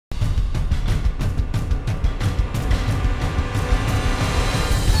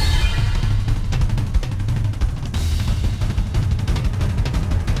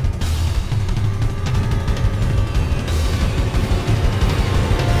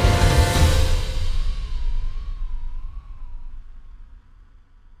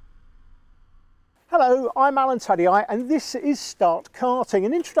Hello, I'm Alan Tuddyi and this is Start Karting,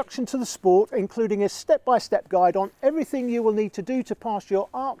 an introduction to the sport including a step-by-step guide on everything you will need to do to pass your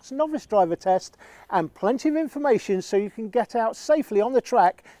ARCS novice driver test and plenty of information so you can get out safely on the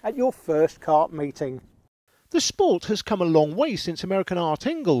track at your first kart meeting. The sport has come a long way since American Art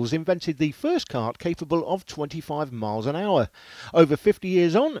Ingalls invented the first kart capable of 25 miles an hour. Over 50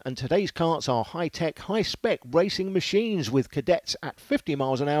 years on, and today's karts are high-tech, high-spec racing machines with cadets at 50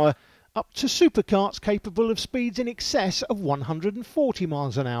 miles an hour up to superkarts capable of speeds in excess of 140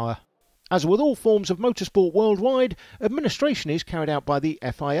 miles an hour. As with all forms of motorsport worldwide, administration is carried out by the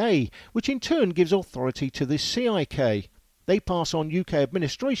FIA, which in turn gives authority to the CIK. They pass on UK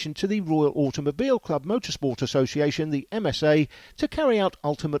administration to the Royal Automobile Club Motorsport Association, the MSA, to carry out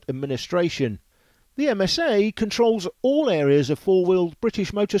ultimate administration. The MSA controls all areas of four-wheeled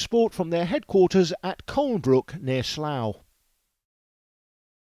British motorsport from their headquarters at Colnbrook near Slough.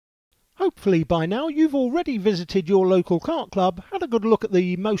 Hopefully by now you've already visited your local kart club, had a good look at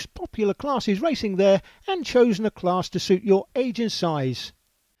the most popular classes racing there and chosen a class to suit your age and size.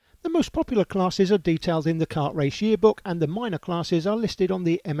 The most popular classes are detailed in the Kart Race Yearbook and the minor classes are listed on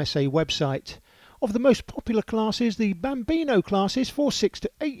the MSA website. Of the most popular classes, the Bambino class is for 6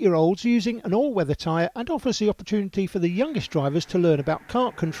 to 8 year olds using an all-weather tyre and offers the opportunity for the youngest drivers to learn about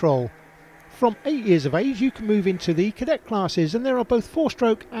kart control. From 8 years of age you can move into the cadet classes and there are both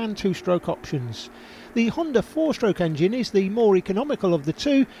 4-stroke and 2-stroke options. The Honda 4-stroke engine is the more economical of the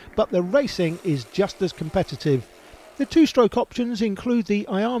two, but the racing is just as competitive. The 2-stroke options include the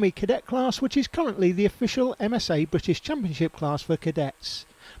IAMI Cadet class, which is currently the official MSA British Championship class for cadets.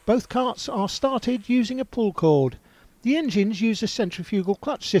 Both karts are started using a pull cord. The engines use a centrifugal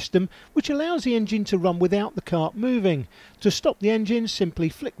clutch system which allows the engine to run without the kart moving. To stop the engine, simply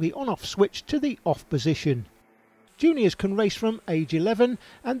flick the on-off switch to the off position. Juniors can race from age 11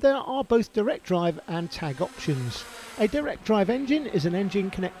 and there are both direct drive and tag options. A direct drive engine is an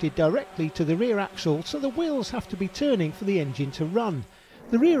engine connected directly to the rear axle, so the wheels have to be turning for the engine to run.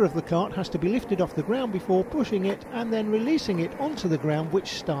 The rear of the kart has to be lifted off the ground before pushing it and then releasing it onto the ground, which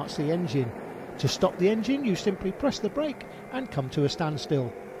starts the engine. To stop the engine you simply press the brake and come to a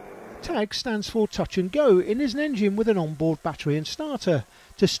standstill. TAG stands for Touch and Go and is an engine with an onboard battery and starter.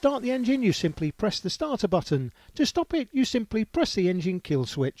 To start the engine you simply press the starter button. To stop it you simply press the engine kill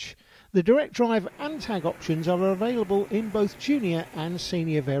switch. The direct drive and tag options are available in both junior and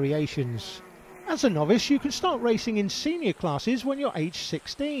senior variations. As a novice you can start racing in senior classes when you're age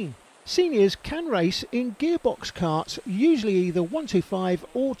 16. Seniors can race in gearbox karts, usually either 125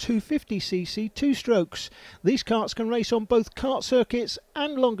 or 250cc 2-strokes. These karts can race on both kart circuits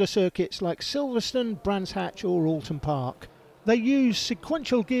and longer circuits like Silverstone, Brands Hatch or Alton Park. They use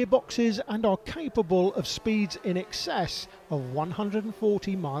sequential gearboxes and are capable of speeds in excess of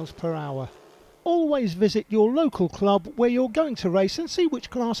 140 miles per hour. Always visit your local club where you're going to race and see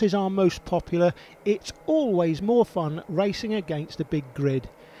which classes are most popular. It's always more fun racing against a big grid.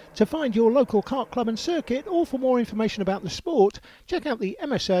 To find your local kart club and circuit, or for more information about the sport, check out the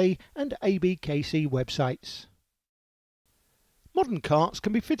MSA and ABKC websites. Modern karts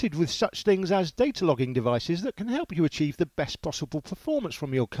can be fitted with such things as data logging devices that can help you achieve the best possible performance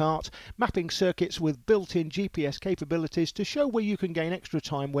from your kart, mapping circuits with built-in GPS capabilities to show where you can gain extra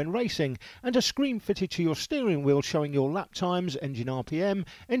time when racing, and a screen fitted to your steering wheel showing your lap times, engine RPM,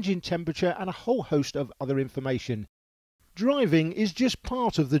 engine temperature and a whole host of other information. Driving is just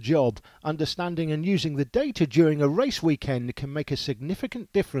part of the job. Understanding and using the data during a race weekend can make a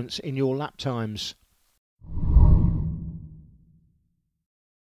significant difference in your lap times.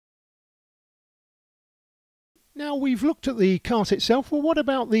 Now we've looked at the kart itself, well what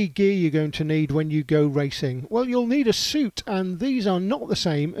about the gear you're going to need when you go racing? Well you'll need a suit and these are not the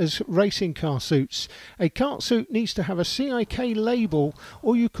same as racing car suits. A kart suit needs to have a CIK label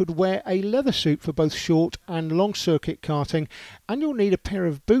or you could wear a leather suit for both short and long circuit karting, and you'll need a pair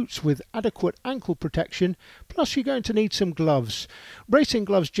of boots with adequate ankle protection, plus you're going to need some gloves. Racing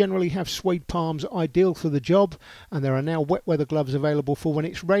gloves generally have suede palms, ideal for the job, and there are now wet weather gloves available for when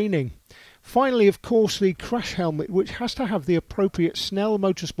it's raining. Finally, of course, the crash helmet, which has to have the appropriate Snell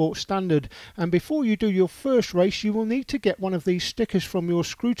Motorsport standard, and before you do your first race you will need to get one of these stickers from your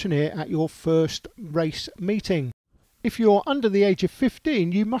scrutineer at your first race meeting. If you're under the age of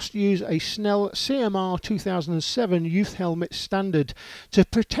 15, you must use a Snell CMR 2007 Youth Helmet Standard. To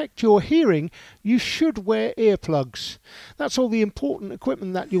protect your hearing, you should wear earplugs. That's all the important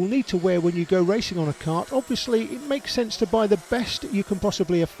equipment that you'll need to wear when you go racing on a kart. Obviously, it makes sense to buy the best you can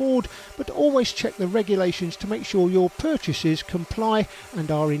possibly afford, but always check the regulations to make sure your purchases comply and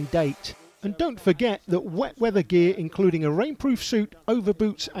are in date. And don't forget that wet weather gear, including a rainproof suit,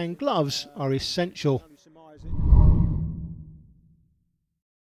 overboots and gloves, are essential.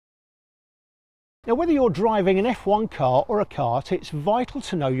 Now, whether you're driving an F1 car or a kart, it's vital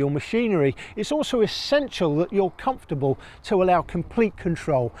to know your machinery. It's also essential that you're comfortable to allow complete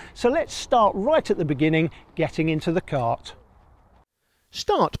control. So let's start right at the beginning, getting into the kart.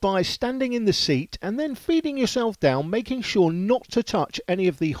 Start by standing in the seat and then feeding yourself down, making sure not to touch any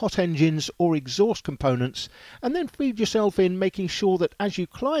of the hot engines or exhaust components, and then feed yourself in, making sure that as you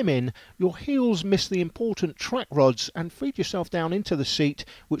climb in, your heels miss the important track rods, and feed yourself down into the seat,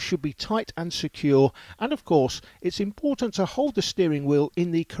 which should be tight and secure. And of course, it's important to hold the steering wheel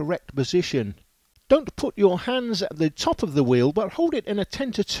in the correct position. Don't put your hands at the top of the wheel, but hold it in a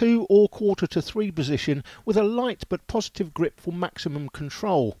 10 to 2 or quarter to 3 position with a light but positive grip for maximum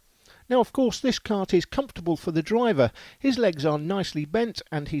control. Now, of course, this kart is comfortable for the driver. His legs are nicely bent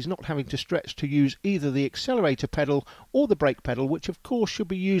and he's not having to stretch to use either the accelerator pedal or the brake pedal, which of course should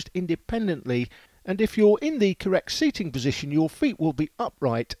be used independently. And if you're in the correct seating position, your feet will be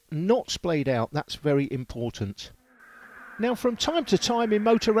upright, not splayed out. That's very important. Now, from time to time in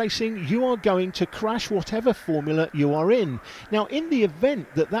motor racing, you are going to crash whatever formula you are in. Now, in the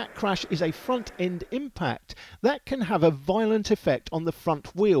event that that crash is a front end impact, that can have a violent effect on the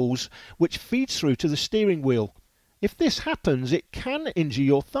front wheels, which feeds through to the steering wheel. If this happens, it can injure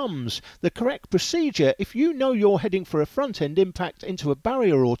your thumbs. The correct procedure, if you know you're heading for a front end impact into a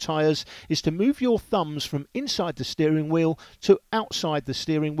barrier or tyres, is to move your thumbs from inside the steering wheel to outside the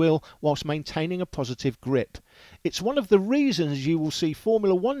steering wheel whilst maintaining a positive grip. It's one of the reasons you will see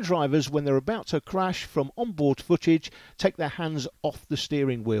Formula 1 drivers, when they're about to crash, from onboard footage, take their hands off the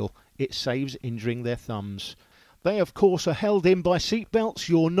steering wheel. It saves injuring their thumbs. They of course are held in by seat belts.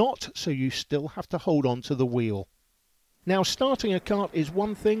 You're not, so you still have to hold on to the wheel. Now, starting a kart is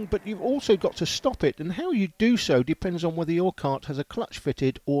one thing, but you've also got to stop it, and how you do so depends on whether your kart has a clutch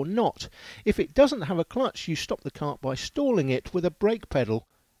fitted or not. If it doesn't have a clutch, you stop the kart by stalling it with a brake pedal.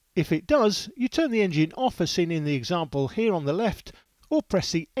 If it does, you turn the engine off as seen in the example here on the left, or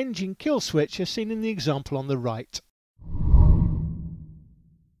press the engine kill switch as seen in the example on the right.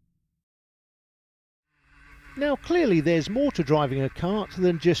 Now, clearly there's more to driving a kart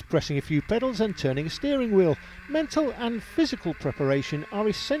than just pressing a few pedals and turning a steering wheel. Mental and physical preparation are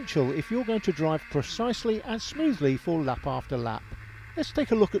essential if you're going to drive precisely and smoothly for lap after lap. Let's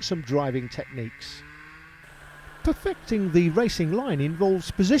take a look at some driving techniques. Perfecting the racing line involves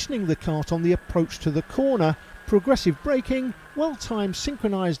positioning the kart on the approach to the corner, progressive braking, well-timed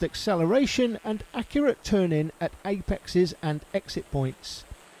synchronised acceleration and accurate turn-in at apexes and exit points.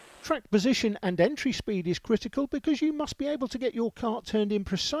 Track position and entry speed is critical because you must be able to get your kart turned in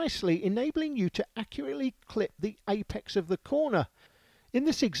precisely, enabling you to accurately clip the apex of the corner. In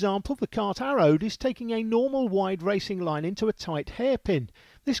this example, the kart arrowed is taking a normal wide racing line into a tight hairpin.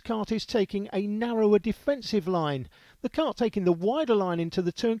 This kart is taking a narrower defensive line. The kart taking the wider line into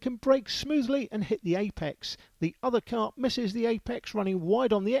the turn can brake smoothly and hit the apex. The other kart misses the apex, running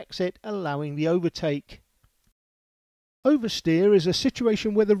wide on the exit, allowing the overtake. Oversteer is a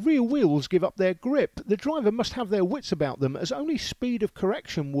situation where the rear wheels give up their grip. The driver must have their wits about them, as only speed of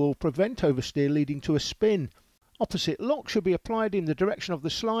correction will prevent oversteer, leading to a spin. Opposite lock should be applied in the direction of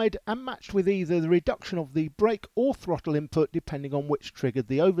the slide and matched with either the reduction of the brake or throttle input, depending on which triggered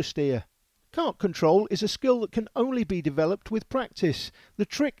the oversteer. Kart control is a skill that can only be developed with practice. The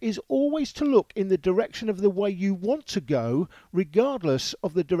trick is always to look in the direction of the way you want to go, regardless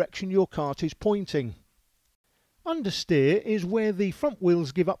of the direction your kart is pointing. Understeer is where the front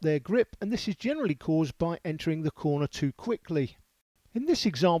wheels give up their grip, and this is generally caused by entering the corner too quickly. In this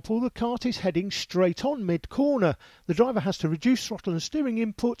example, the kart is heading straight on mid-corner. The driver has to reduce throttle and steering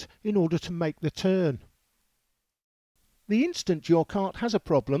input in order to make the turn. The instant your kart has a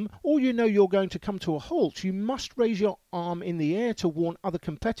problem, or you know you're going to come to a halt, you must raise your arm in the air to warn other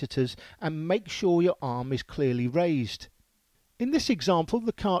competitors and make sure your arm is clearly raised. In this example,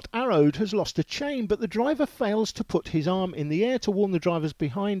 the kart arrowed has lost a chain, but the driver fails to put his arm in the air to warn the drivers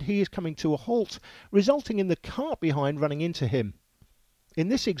behind he is coming to a halt, resulting in the kart behind running into him. In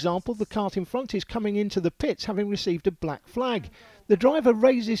this example, the kart in front is coming into the pits having received a black flag. The driver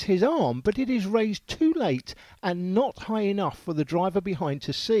raises his arm, but it is raised too late and not high enough for the driver behind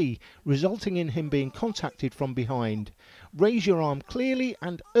to see, resulting in him being contacted from behind. Raise your arm clearly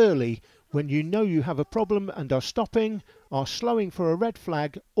and early when you know you have a problem and are stopping, are slowing for a red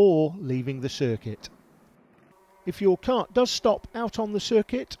flag, or leaving the circuit. If your kart does stop out on the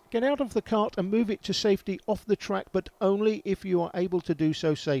circuit, get out of the kart and move it to safety off the track, but only if you are able to do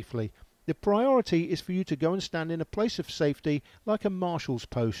so safely. The priority is for you to go and stand in a place of safety like a marshal's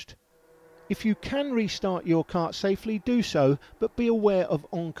post. If you can restart your kart safely, do so, but be aware of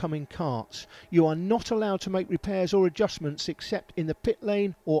oncoming karts. You are not allowed to make repairs or adjustments except in the pit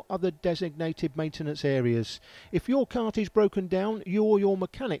lane or other designated maintenance areas. If your kart is broken down, you or your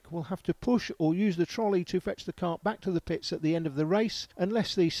mechanic will have to push or use the trolley to fetch the kart back to the pits at the end of the race,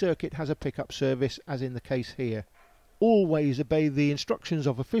 unless the circuit has a pickup service, as in the case here. Always obey the instructions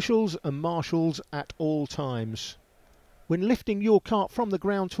of officials and marshals at all times. When lifting your kart from the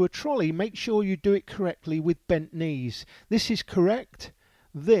ground to a trolley, make sure you do it correctly with bent knees. This is correct,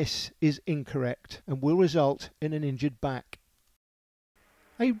 this is incorrect, and will result in an injured back.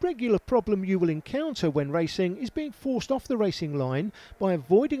 A regular problem you will encounter when racing is being forced off the racing line by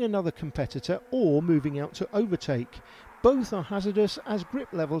avoiding another competitor or moving out to overtake. Both are hazardous, as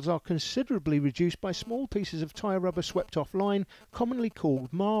grip levels are considerably reduced by small pieces of tyre rubber swept offline, commonly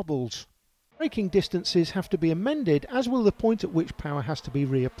called marbles. Braking distances have to be amended, as will the point at which power has to be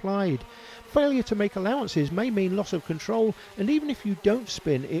reapplied. Failure to make allowances may mean loss of control, and even if you don't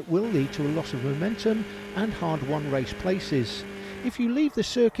spin, it will lead to a loss of momentum and hard-won race places. If you leave the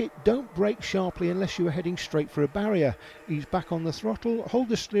circuit, don't brake sharply unless you are heading straight for a barrier. Ease back on the throttle, hold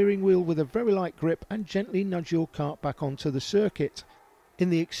the steering wheel with a very light grip and gently nudge your kart back onto the circuit. In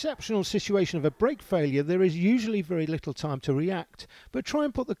the exceptional situation of a brake failure, there is usually very little time to react, but try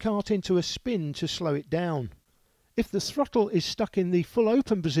and put the kart into a spin to slow it down. If the throttle is stuck in the full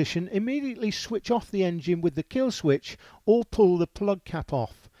open position, immediately switch off the engine with the kill switch or pull the plug cap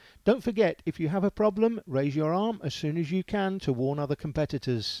off. Don't forget, if you have a problem, raise your arm as soon as you can to warn other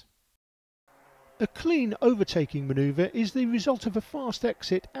competitors. A clean overtaking manoeuvre is the result of a fast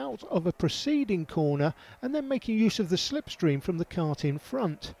exit out of a preceding corner and then making use of the slipstream from the kart in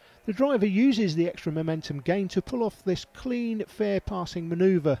front. The driver uses the extra momentum gain to pull off this clean, fair passing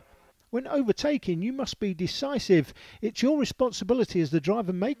manoeuvre. When overtaking, you must be decisive. It's your responsibility as the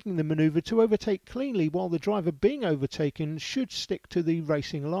driver making the manoeuvre to overtake cleanly, while the driver being overtaken should stick to the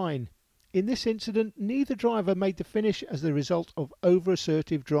racing line. In this incident, neither driver made the finish as the result of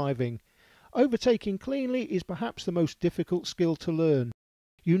over-assertive driving. Overtaking cleanly is perhaps the most difficult skill to learn.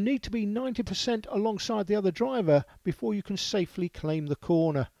 You need to be 90% alongside the other driver before you can safely claim the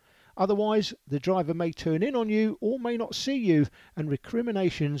corner. Otherwise, the driver may turn in on you or may not see you, and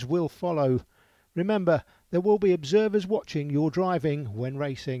recriminations will follow. Remember, there will be observers watching your driving when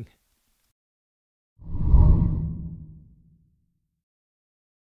racing.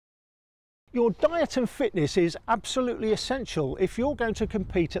 Your diet and fitness is absolutely essential if you're going to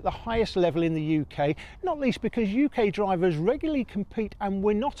compete at the highest level in the UK, not least because UK drivers regularly compete and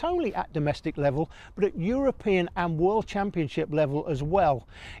win not only at domestic level, but at European and World Championship level as well.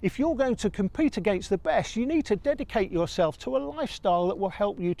 If you're going to compete against the best, you need to dedicate yourself to a lifestyle that will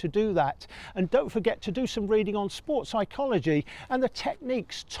help you to do that. And don't forget to do some reading on sports psychology and the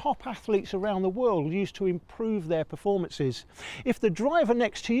techniques top athletes around the world use to improve their performances. If the driver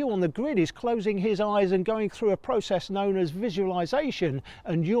next to you on the grid is closing his eyes and going through a process known as visualization,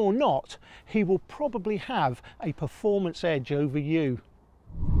 and you're not, he will probably have a performance edge over you.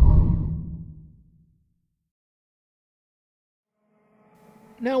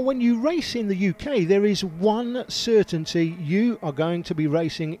 Now, when you race in the UK, there is one certainty: you are going to be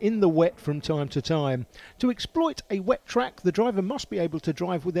racing in the wet from time to time. To exploit a wet track, the driver must be able to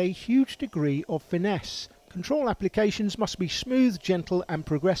drive with a huge degree of finesse. Control applications must be smooth, gentle and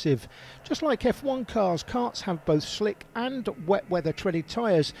progressive. Just like F1 cars, karts have both slick and wet weather treaded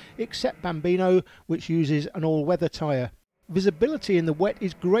tyres, except Bambino, which uses an all-weather tyre. Visibility in the wet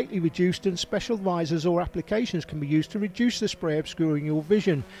is greatly reduced, and special visors or applications can be used to reduce the spray obscuring your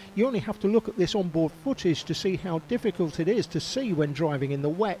vision. You only have to look at this onboard footage to see how difficult it is to see when driving in the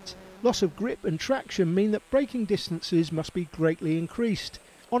wet. Loss of grip and traction mean that braking distances must be greatly increased.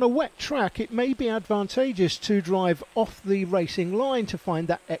 On a wet track, it may be advantageous to drive off the racing line to find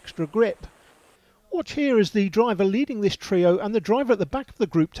that extra grip. Watch here as the driver leading this trio and the driver at the back of the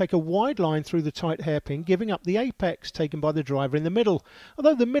group take a wide line through the tight hairpin, giving up the apex taken by the driver in the middle.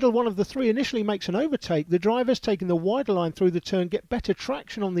 Although the middle one of the three initially makes an overtake, the drivers taking the wider line through the turn get better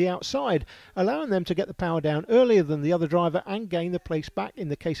traction on the outside, allowing them to get the power down earlier than the other driver and gain the place back in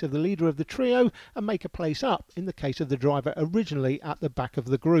the case of the leader of the trio, and make a place up in the case of the driver originally at the back of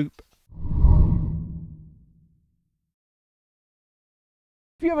the group.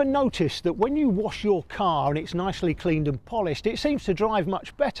 Have you ever noticed that when you wash your car and it's nicely cleaned and polished, it seems to drive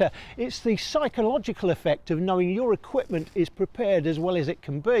much better? It's the psychological effect of knowing your equipment is prepared as well as it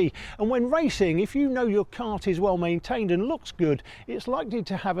can be. And when racing, if you know your kart is well maintained and looks good, it's likely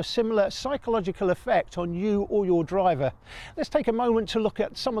to have a similar psychological effect on you or your driver. Let's take a moment to look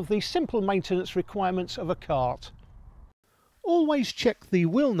at some of the simple maintenance requirements of a kart. Always check the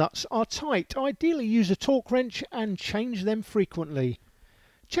wheel nuts are tight. Ideally use a torque wrench and change them frequently.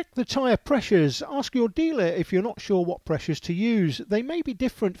 Check the tyre pressures. Ask your dealer if you're not sure what pressures to use. They may be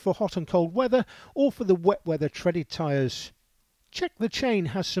different for hot and cold weather or for the wet weather treaded tyres. Check the chain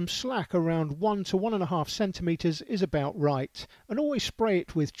has some slack. Around 1 to 1.5 centimetres is about right, and always spray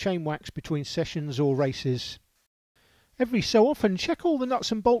it with chain wax between sessions or races. Every so often check all the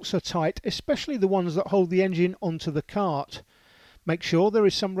nuts and bolts are tight, especially the ones that hold the engine onto the kart. Make sure there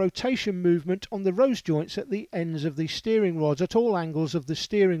is some rotation movement on the rose joints at the ends of the steering rods at all angles of the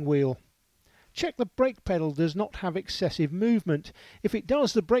steering wheel. Check the brake pedal does not have excessive movement. If it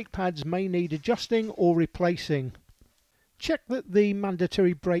does, the brake pads may need adjusting or replacing. Check that the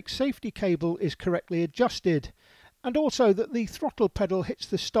mandatory brake safety cable is correctly adjusted, and also that the throttle pedal hits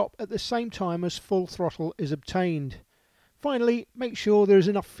the stop at the same time as full throttle is obtained. Finally, make sure there is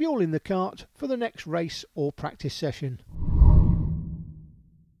enough fuel in the kart for the next race or practice session.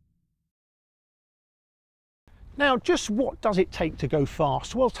 Now, just what does it take to go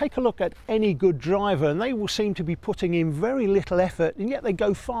fast? Well, take a look at any good driver and they will seem to be putting in very little effort, and yet they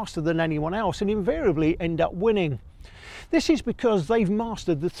go faster than anyone else and invariably end up winning. This is because they've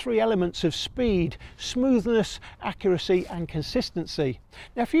mastered the three elements of speed: smoothness, accuracy and consistency.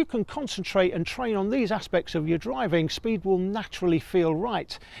 Now, if you can concentrate and train on these aspects of your driving, speed will naturally feel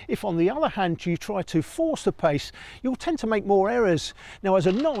right. If on the other hand you try to force the pace, you'll tend to make more errors. Now, as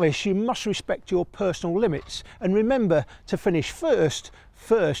a novice, you must respect your personal limits and remember to finish first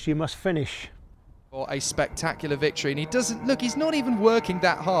you must finish. For a spectacular victory, and he doesn't look, he's not even working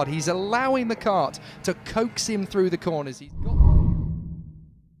that hard. He's allowing the kart to coax him through the corners.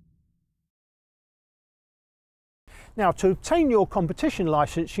 Now, to obtain your competition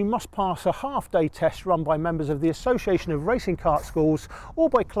licence, you must pass a half-day test run by members of the Association of Racing Kart Schools or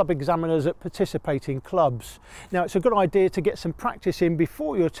by club examiners at participating clubs. Now, it's a good idea to get some practice in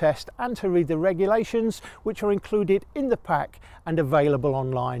before your test and to read the regulations, which are included in the pack and available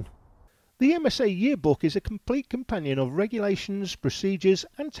online. The MSA Yearbook is a complete companion of regulations, procedures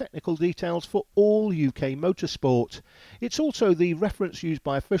and technical details for all UK motorsport. It's also the reference used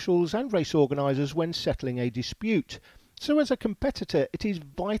by officials and race organisers when settling a dispute. So as a competitor, it is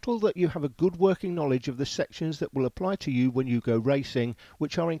vital that you have a good working knowledge of the sections that will apply to you when you go racing,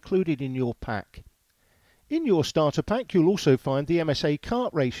 which are included in your pack. In your starter pack, you'll also find the MSA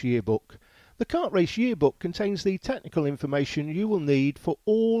Kart Race Yearbook. The Kart Race Yearbook contains the technical information you will need for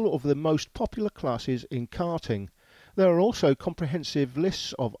all of the most popular classes in karting. There are also comprehensive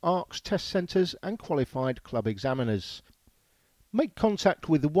lists of ARCS test centres and qualified club examiners. Make contact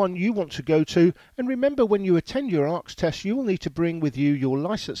with the one you want to go to, and remember, when you attend your ARCS test you will need to bring with you your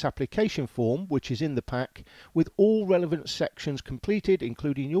licence application form, which is in the pack, with all relevant sections completed,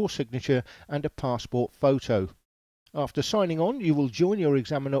 including your signature and a passport photo. After signing on, you will join your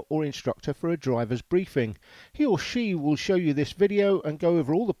examiner or instructor for a driver's briefing. He or she will show you this video and go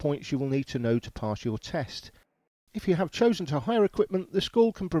over all the points you will need to know to pass your test. If you have chosen to hire equipment, the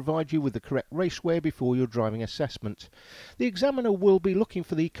school can provide you with the correct racewear before your driving assessment. The examiner will be looking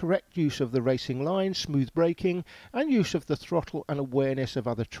for the correct use of the racing line, smooth braking and use of the throttle and awareness of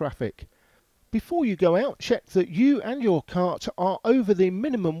other traffic. Before you go out, check that you and your kart are over the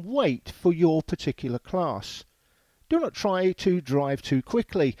minimum weight for your particular class. Do not try to drive too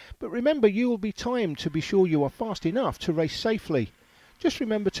quickly, but remember you will be timed to be sure you are fast enough to race safely. Just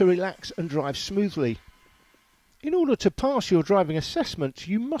remember to relax and drive smoothly. In order to pass your driving assessment,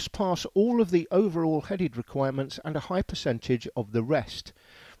 you must pass all of the overall headed requirements and a high percentage of the rest.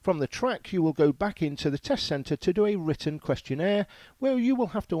 From the track you will go back into the test centre to do a written questionnaire where you will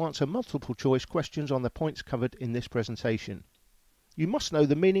have to answer multiple choice questions on the points covered in this presentation. You must know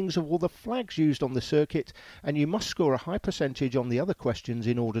the meanings of all the flags used on the circuit, and you must score a high percentage on the other questions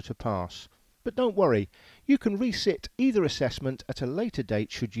in order to pass. But don't worry, you can resit either assessment at a later date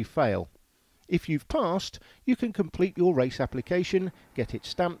should you fail. If you've passed, you can complete your race application, get it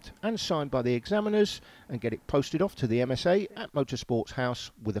stamped and signed by the examiners, and get it posted off to the MSA at Motorsports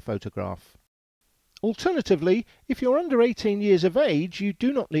House with a photograph. Alternatively, if you're under 18 years of age, you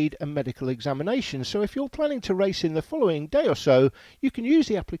do not need a medical examination, so if you're planning to race in the following day or so, you can use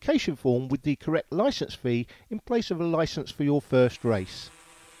the application form with the correct licence fee in place of a licence for your first race.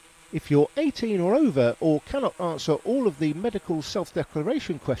 If you're 18 or over or cannot answer all of the medical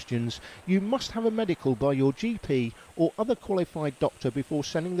self-declaration questions, you must have a medical by your GP or other qualified doctor before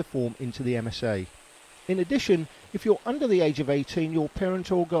sending the form into the MSA. In addition, if you're under the age of 18, your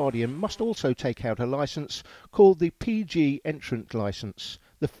parent or guardian must also take out a licence called the PG Entrant Licence.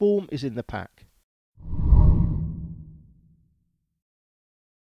 The form is in the pack.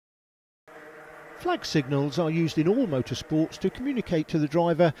 Flag signals are used in all motorsports to communicate to the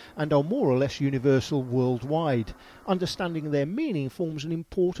driver and are more or less universal worldwide. Understanding their meaning forms an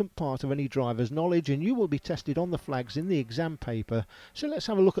important part of any driver's knowledge, and you will be tested on the flags in the exam paper. So let's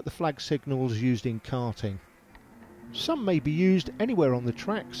have a look at the flag signals used in karting. Some may be used anywhere on the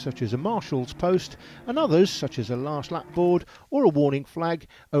track, such as a marshal's post, and others, such as a last lap board or a warning flag,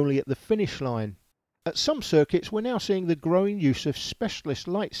 only at the finish line. At some circuits we're now seeing the growing use of specialist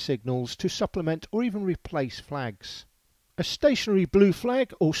light signals to supplement or even replace flags. A stationary blue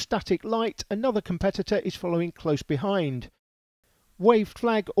flag or static light, another competitor is following close behind. Waved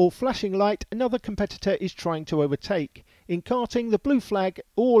flag or flashing light, another competitor is trying to overtake. In karting, the blue flag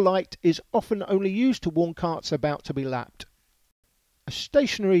or light is often only used to warn karts about to be lapped. A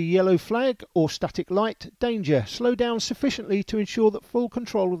stationary yellow flag or static light, danger, slow down sufficiently to ensure that full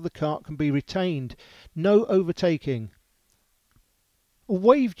control of the kart can be retained. No overtaking. A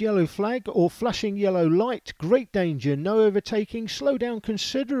waved yellow flag or flashing yellow light, great danger, no overtaking, slow down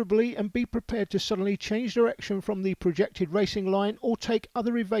considerably and be prepared to suddenly change direction from the projected racing line or take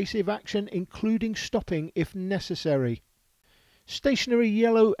other evasive action, including stopping if necessary. Stationary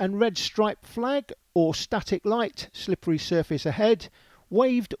yellow and red stripe flag or static light, slippery surface ahead.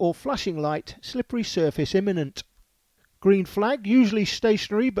 Waved or flashing light, slippery surface imminent. Green flag, usually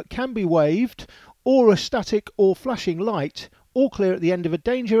stationary but can be waved, or a static or flashing light, all clear at the end of a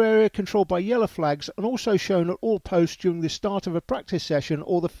danger area controlled by yellow flags and also shown at all posts during the start of a practice session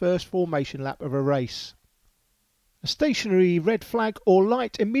or the first formation lap of a race. A stationary red flag or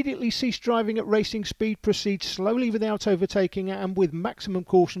light, immediately cease driving at racing speed, proceed slowly without overtaking and with maximum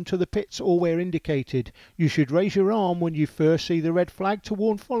caution to the pits or where indicated. You should raise your arm when you first see the red flag to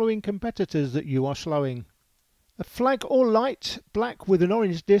warn following competitors that you are slowing. A flag or light, black with an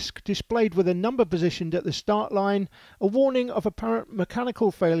orange disc displayed with a number positioned at the start line, a warning of apparent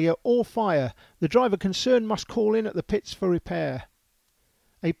mechanical failure or fire. The driver concerned must call in at the pits for repair.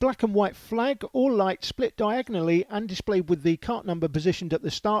 A black and white flag or light split diagonally and displayed with the kart number positioned at the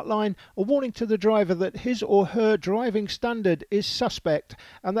start line, a warning to the driver that his or her driving standard is suspect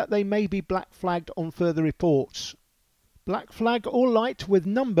and that they may be black flagged on further reports. Black flag or light with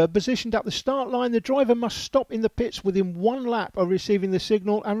number positioned at the start line, the driver must stop in the pits within one lap of receiving the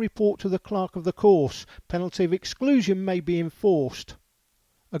signal and report to the clerk of the course. Penalty of exclusion may be enforced.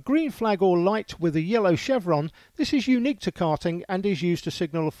 A green flag or light with a yellow chevron, this is unique to karting and is used to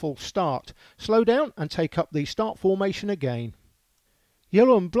signal a full start. Slow down and take up the start formation again.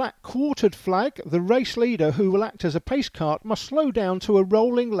 Yellow and black quartered flag, the race leader who will act as a pace kart must slow down to a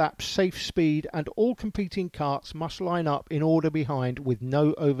rolling lap safe speed and all competing karts must line up in order behind with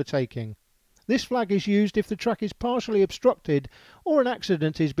no overtaking. This flag is used if the track is partially obstructed or an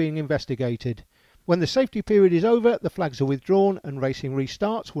accident is being investigated. When the safety period is over, the flags are withdrawn and racing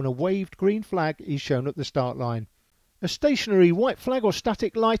restarts when a waved green flag is shown at the start line. A stationary white flag or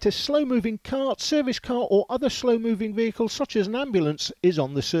static light, a slow-moving kart, service car or other slow-moving vehicle such as an ambulance is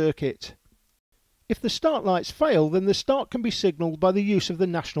on the circuit. If the start lights fail, then the start can be signalled by the use of the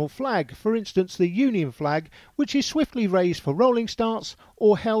national flag, for instance the Union flag, which is swiftly raised for rolling starts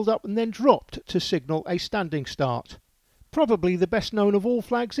or held up and then dropped to signal a standing start. Probably the best known of all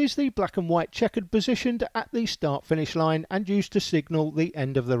flags is the black and white checkered positioned at the start-finish line and used to signal the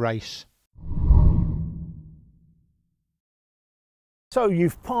end of the race. So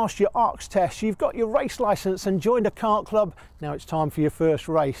you've passed your ARCS test, you've got your race licence and joined a kart club. Now it's time for your first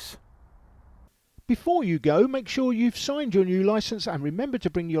race. Before you go, make sure you've signed your new licence and remember to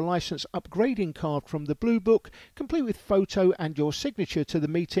bring your licence upgrading card from the Blue Book, complete with photo and your signature to the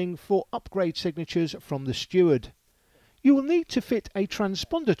meeting for upgrade signatures from the steward. You will need to fit a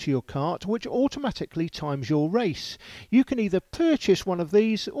transponder to your kart which automatically times your race. You can either purchase one of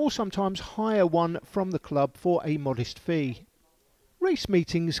these or sometimes hire one from the club for a modest fee. Race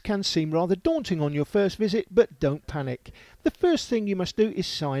meetings can seem rather daunting on your first visit, but don't panic. The first thing you must do is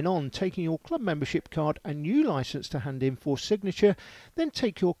sign on, taking your club membership card and new licence to hand in for signature, then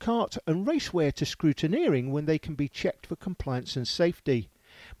take your kart and racewear to scrutineering when they can be checked for compliance and safety.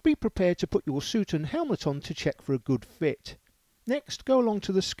 Be prepared to put your suit and helmet on to check for a good fit. Next, go along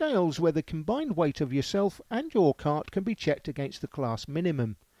to the scales where the combined weight of yourself and your kart can be checked against the class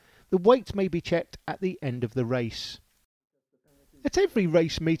minimum. The weight may be checked at the end of the race. At every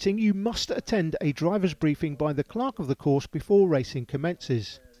race meeting you must attend a driver's briefing by the clerk of the course before racing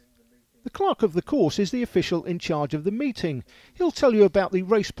commences. The clerk of the course is the official in charge of the meeting. He'll tell you about the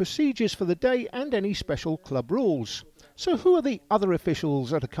race procedures for the day and any special club rules. So who are the other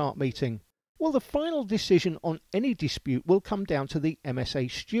officials at a kart meeting? Well, the final decision on any dispute will come down to the MSA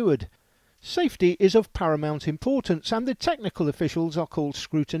steward. Safety is of paramount importance, and the technical officials are called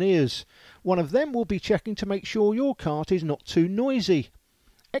scrutineers. One of them will be checking to make sure your kart is not too noisy.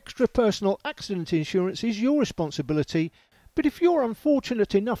 Extra personal accident insurance is your responsibility, but if you're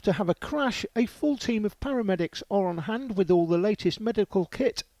unfortunate enough to have a crash, a full team of paramedics are on hand with all the latest medical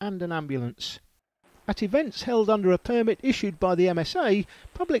kit and an ambulance. At events held under a permit issued by the MSA,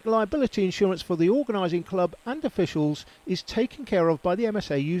 public liability insurance for the organising club and officials is taken care of by the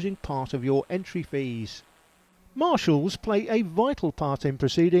MSA using part of your entry fees. Marshals play a vital part in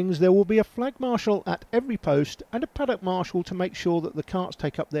proceedings. There will be a flag marshal at every post and a paddock marshal to make sure that the karts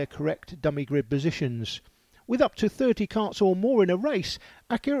take up their correct dummy grid positions. With up to 30 karts or more in a race,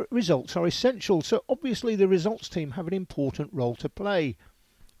 accurate results are essential, so obviously the results team have an important role to play.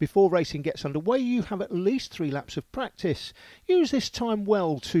 Before racing gets underway, you have at least 3 laps of practice. Use this time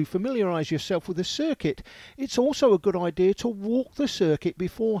well to familiarise yourself with the circuit. It's also a good idea to walk the circuit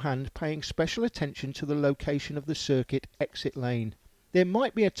beforehand, paying special attention to the location of the circuit exit lane. There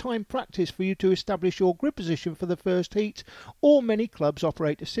might be a time practice for you to establish your grid position for the first heat, or many clubs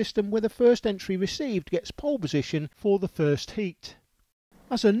operate a system where the first entry received gets pole position for the first heat.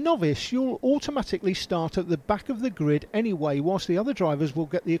 As a novice, you'll automatically start at the back of the grid anyway, whilst the other drivers will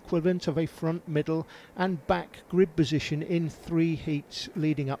get the equivalent of a front, middle and back grid position in 3 heats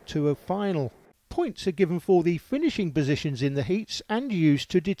leading up to a final. Points are given for the finishing positions in the heats and used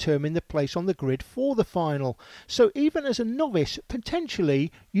to determine the place on the grid for the final. So even as a novice,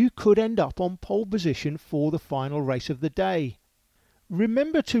 potentially you could end up on pole position for the final race of the day.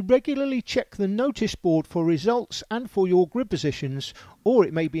 Remember to regularly check the notice board for results and for your grid positions, or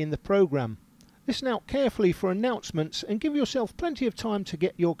it may be in the programme. Listen out carefully for announcements and give yourself plenty of time to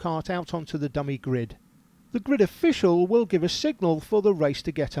get your kart out onto the dummy grid. The grid official will give a signal for the race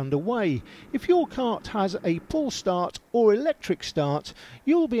to get underway. If your kart has a pull start or electric start,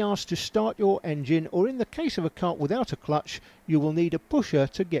 you will be asked to start your engine, or in the case of a kart without a clutch, you will need a pusher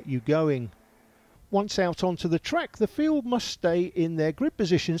to get you going. Once out onto the track, the field must stay in their grid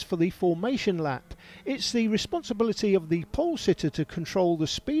positions for the formation lap. It's the responsibility of the pole sitter to control the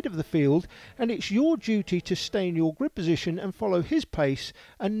speed of the field, and it's your duty to stay in your grid position and follow his pace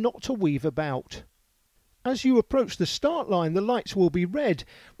and not to weave about. As you approach the start line, the lights will be red.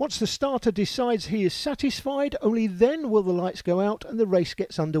 Once the starter decides he is satisfied, only then will the lights go out and the race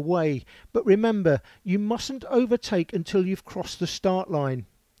gets underway. But remember, you mustn't overtake until you've crossed the start line.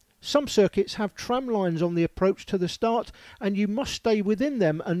 Some circuits have tram lines on the approach to the start, and you must stay within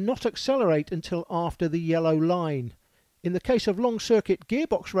them and not accelerate until after the yellow line. In the case of long circuit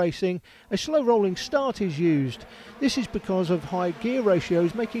gearbox racing, a slow rolling start is used. This is because of high gear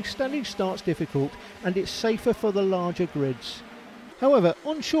ratios making standing starts difficult, and it's safer for the larger grids. However,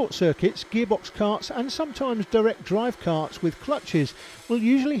 on short circuits, gearbox karts and sometimes direct drive karts with clutches will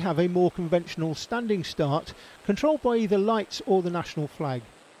usually have a more conventional standing start, controlled by either lights or the national flag.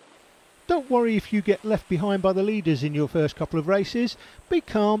 Don't worry if you get left behind by the leaders in your first couple of races. Be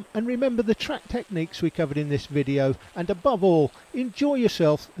calm and remember the track techniques we covered in this video, and above all, enjoy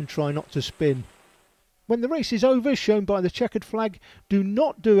yourself and try not to spin. When the race is over, shown by the checkered flag, do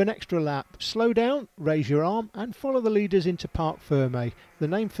not do an extra lap. Slow down, raise your arm and follow the leaders into Parc Fermé, the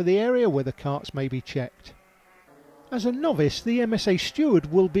name for the area where the karts may be checked. As a novice, the MSA steward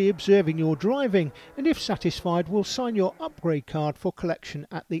will be observing your driving, and if satisfied will sign your upgrade card for collection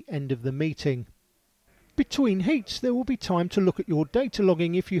at the end of the meeting. Between heats there will be time to look at your data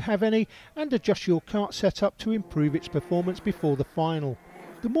logging if you have any, and adjust your kart setup to improve its performance before the final.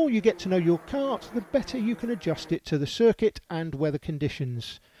 The more you get to know your kart, the better you can adjust it to the circuit and weather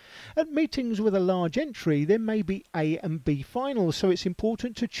conditions. At meetings with a large entry there may be A and B finals, so it's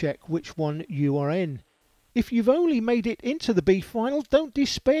important to check which one you are in. If you've only made it into the B final, don't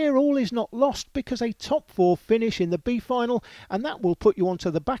despair, all is not lost, because a top 4 finish in the B final and that will put you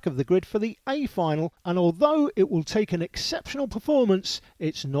onto the back of the grid for the A final, and although it will take an exceptional performance,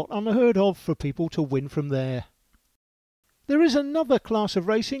 it's not unheard of for people to win from there. There is another class of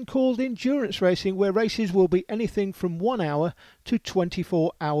racing called endurance racing, where races will be anything from 1 hour to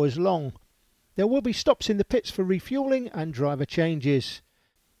 24 hours long. There will be stops in the pits for refuelling and driver changes.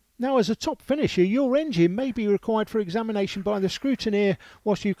 Now, as a top finisher, your engine may be required for examination by the scrutineer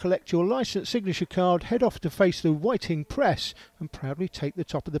whilst you collect your licence signature card, head off to face the Whiting press and proudly take the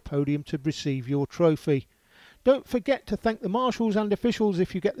top of the podium to receive your trophy. Don't forget to thank the marshals and officials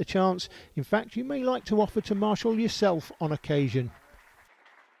if you get the chance. In fact, you may like to offer to marshal yourself on occasion.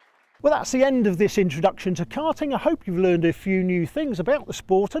 Well, that's the end of this introduction to karting. I hope you've learned a few new things about the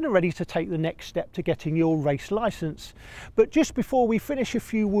sport and are ready to take the next step to getting your race licence. But just before we finish, a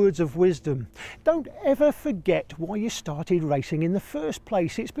few words of wisdom. Don't ever forget why you started racing in the first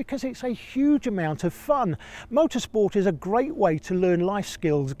place. It's because it's a huge amount of fun. Motorsport is a great way to learn life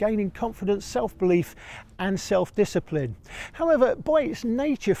skills, gaining confidence, self-belief and self-discipline. However, by its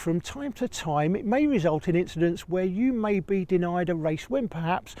nature, from time to time, it may result in incidents where you may be denied a race win,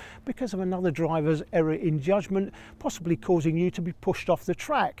 perhaps because of another driver's error in judgment, possibly causing you to be pushed off the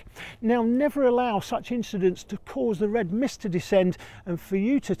track. Now, never allow such incidents to cause the red mist to descend and for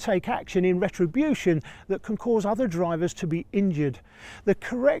you to take action in retribution that can cause other drivers to be injured. The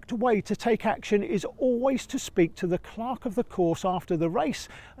correct way to take action is always to speak to the clerk of the course after the race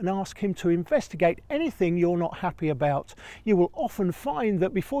and ask him to investigate anything you're not happy about. You will often find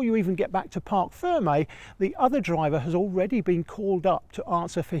that before you even get back to Parc Fermé, the other driver has already been called up to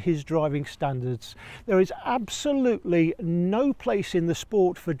answer for his driving standards. There is absolutely no place in the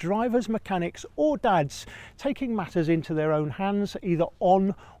sport for drivers, mechanics or dads taking matters into their own hands, either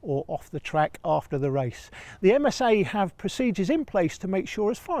on or off the track after the race. The MSA have procedures in place to make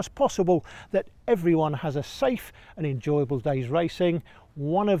sure as far as possible that everyone has a safe and enjoyable day's racing.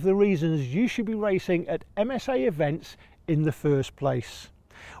 One of the reasons you should be racing at MSA events in the first place.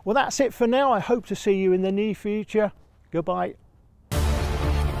 Well, that's it for now. I hope to see you in the near future. Goodbye.